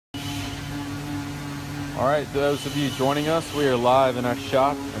Alright, those of you joining us, we are live in our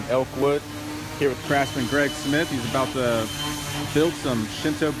shop in Elkwood here with Craftsman Greg Smith. He's about to build some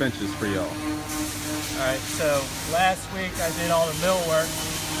Shinto benches for y'all. Alright, so last week I did all the mill work,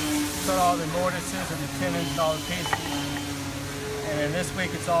 put all the mortises and the tenons and all the pieces. And then this week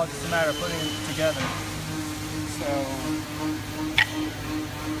it's all just a matter of putting it together. So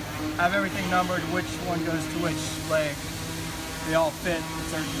I have everything numbered, which one goes to which leg. They all fit a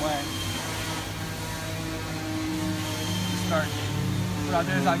certain way. What I'll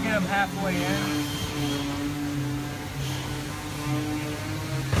do is I'll get them halfway in.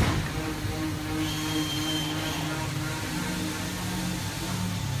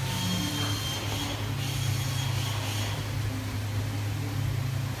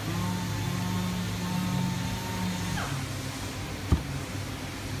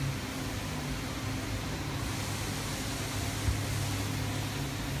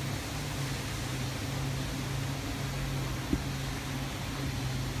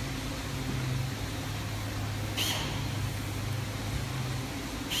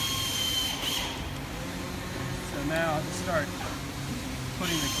 Now I'll just start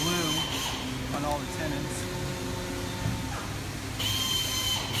putting the glue on all the tenons.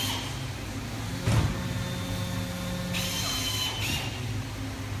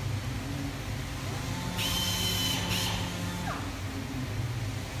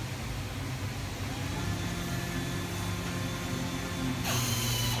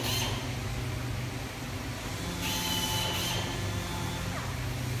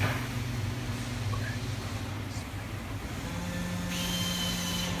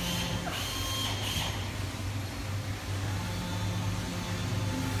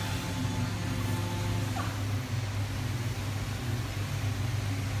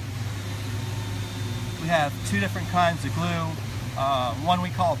 We have two different kinds of glue. One we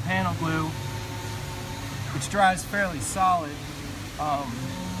call panel glue, which dries fairly solid.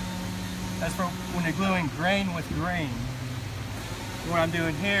 That's for when you're gluing grain with grain. What I'm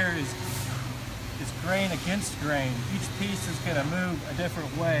doing here is grain against grain. Each piece is going to move a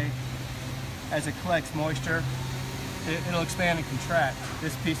different way as it collects moisture. It'll expand and contract.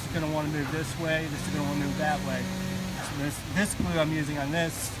 This piece is going to want to move this way, this is going to want to move that way. So this glue I'm using on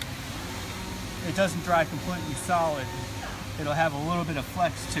this, it doesn't dry completely solid. It'll have a little bit of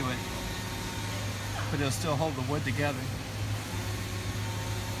flex to it, but it'll still hold the wood together.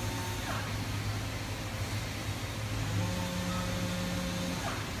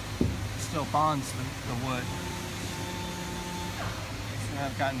 It still bonds the wood. So now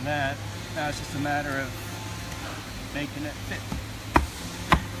I've gotten that. Now it's just a matter of making it fit.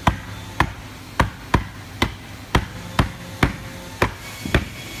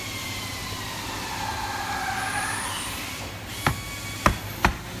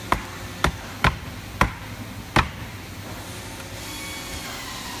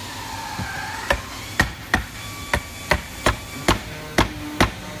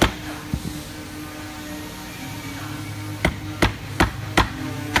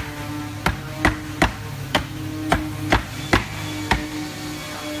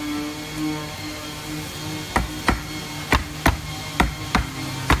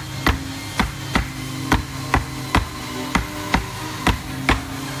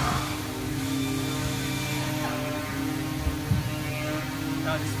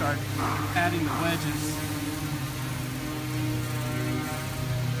 Now to start adding the wedges.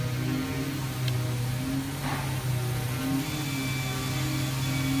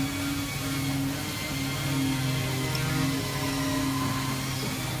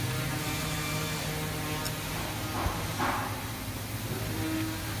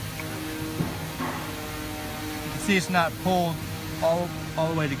 You can see it's not pulled all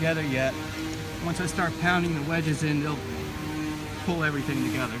the way together yet. Once I start pounding the wedges in, they'll pull everything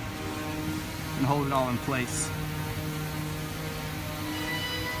together and hold it all in place.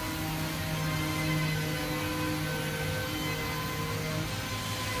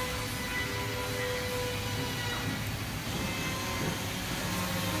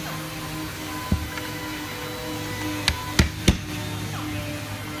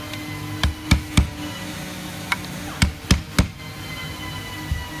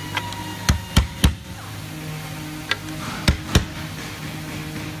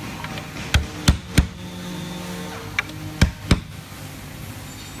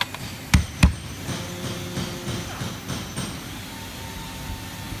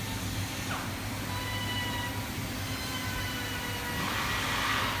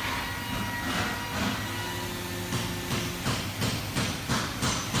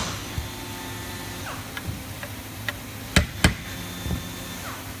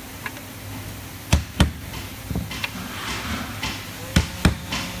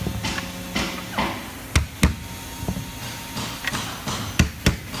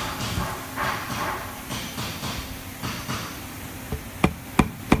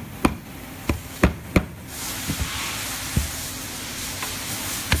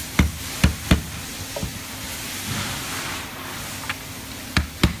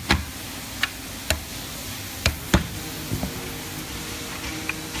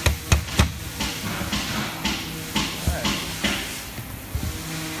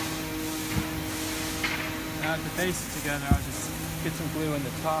 bases together, I'll just get some glue in the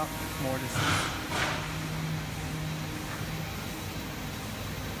top mortises.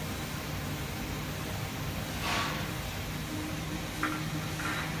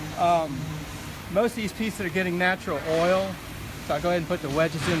 Most of these pieces are getting natural oil, so I'll go ahead and put the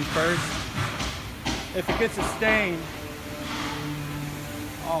wedges in first. If it gets a stain,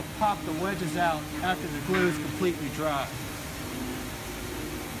 I'll pop the wedges out after the glue is completely dry.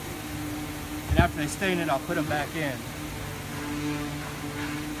 And after they stain it, I'll put them back in.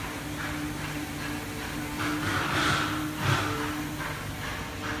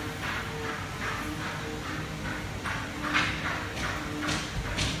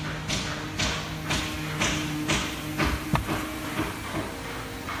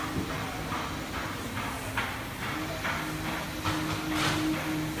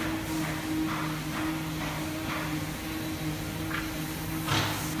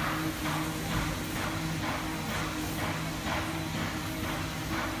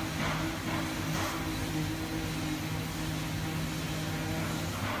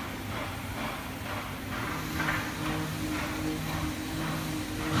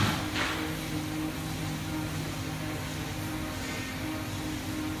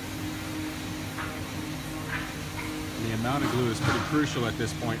 The amount of glue is pretty crucial at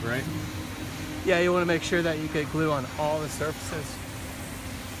this point, right? Yeah, you want to make sure that you get glue on all the surfaces.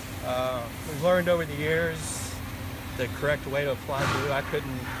 We've learned over the years the correct way to apply glue. I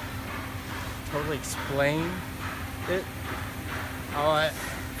couldn't totally explain it. I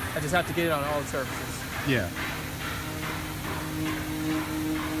just have to get it on all the surfaces. Yeah.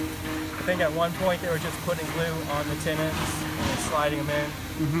 I think at one point they were just putting glue on the tenons and then sliding them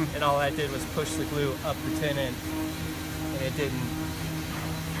in, and all that did was push the glue up the tenon, and it didn't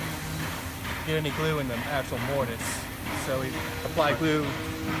get any glue in the actual mortise. So we apply glue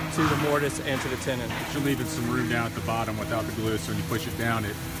to the mortise and to the tenon. But you're leaving some room down at the bottom without the glue, so when you push it down,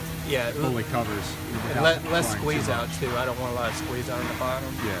 it fully covers. And less squeeze out too. I don't want a lot of squeeze out on the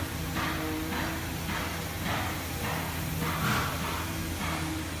bottom. Yeah.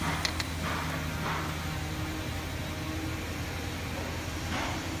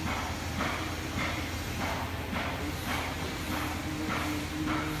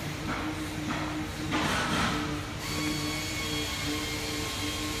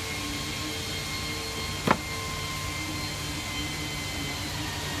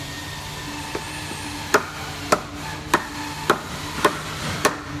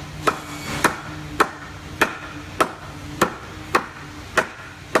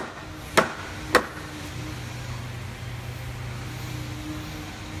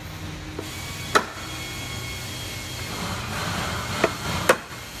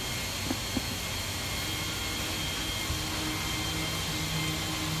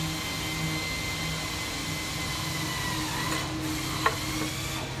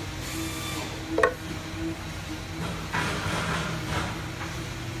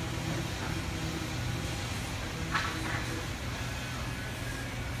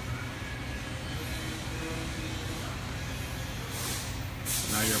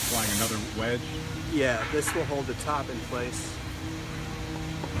 Now you're applying another wedge. Yeah, this will hold the top in place.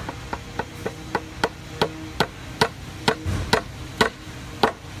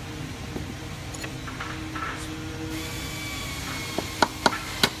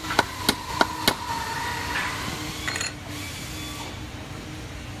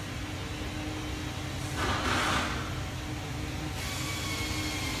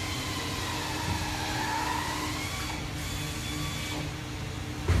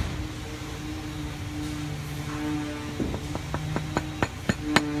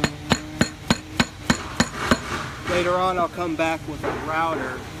 Later on, I'll come back with a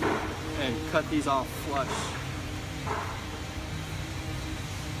router and cut these off flush.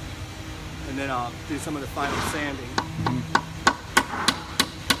 And then I'll do some of the final sanding.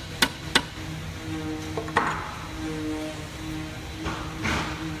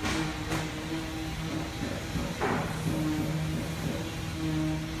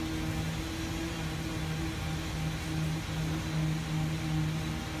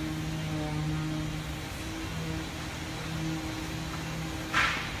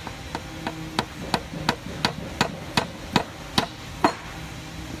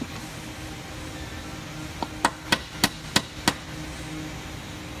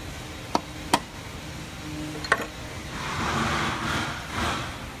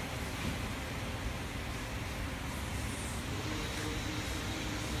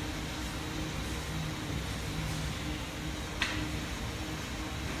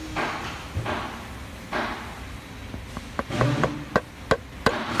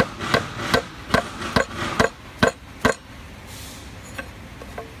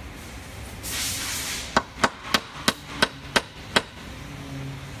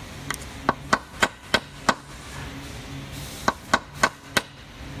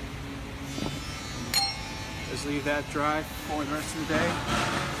 leave that dry for the rest of the day.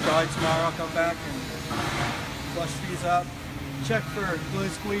 Probably tomorrow I'll come back and flush these up, check for glue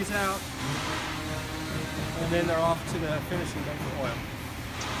squeeze out, and then they're off to the finishing bay for oil.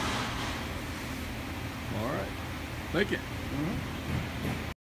 All right. Thank you.